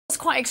What's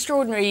quite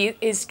extraordinary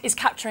is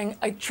capturing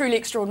a truly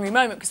extraordinary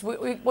moment, because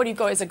what you've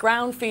got is a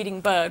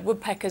ground-feeding bird.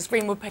 Woodpeckers,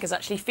 green woodpeckers,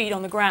 actually feed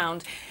on the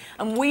ground,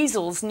 and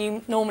weasels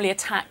normally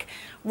attack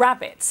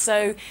rabbits.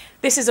 So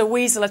this is a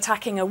weasel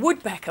attacking a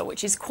woodpecker,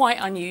 which is quite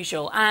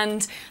unusual,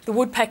 and the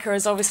woodpecker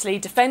has obviously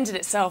defended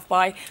itself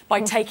by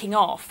taking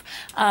off.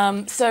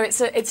 So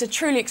it's a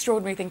truly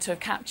extraordinary thing to have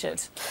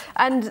captured.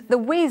 And the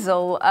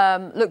weasel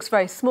looks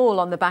very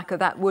small on the back of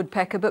that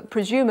woodpecker, but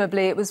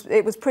presumably it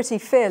was pretty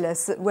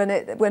fearless when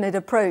it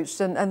approached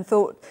and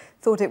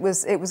thought it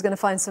was going to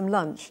find some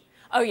lunch.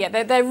 Oh yeah,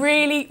 they're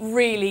really,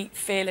 really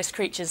fearless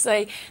creatures.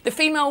 The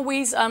female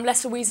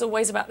lesser weasel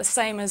weighs about the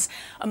same as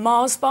a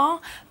Mars bar,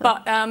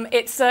 but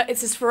it's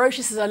as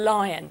ferocious as a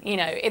lion. You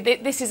know,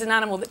 this is an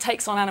animal that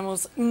takes on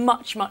animals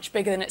much, much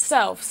bigger than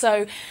itself.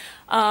 So,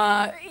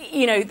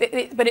 you know,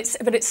 but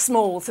it's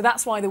small. So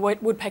that's why the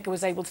woodpecker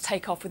was able to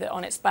take off with it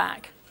on its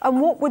back.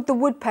 And what would the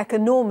woodpecker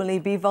normally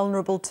be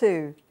vulnerable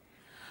to?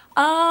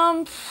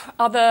 Other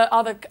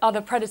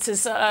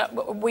predators,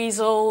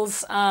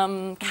 weasels,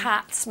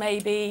 cats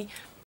maybe.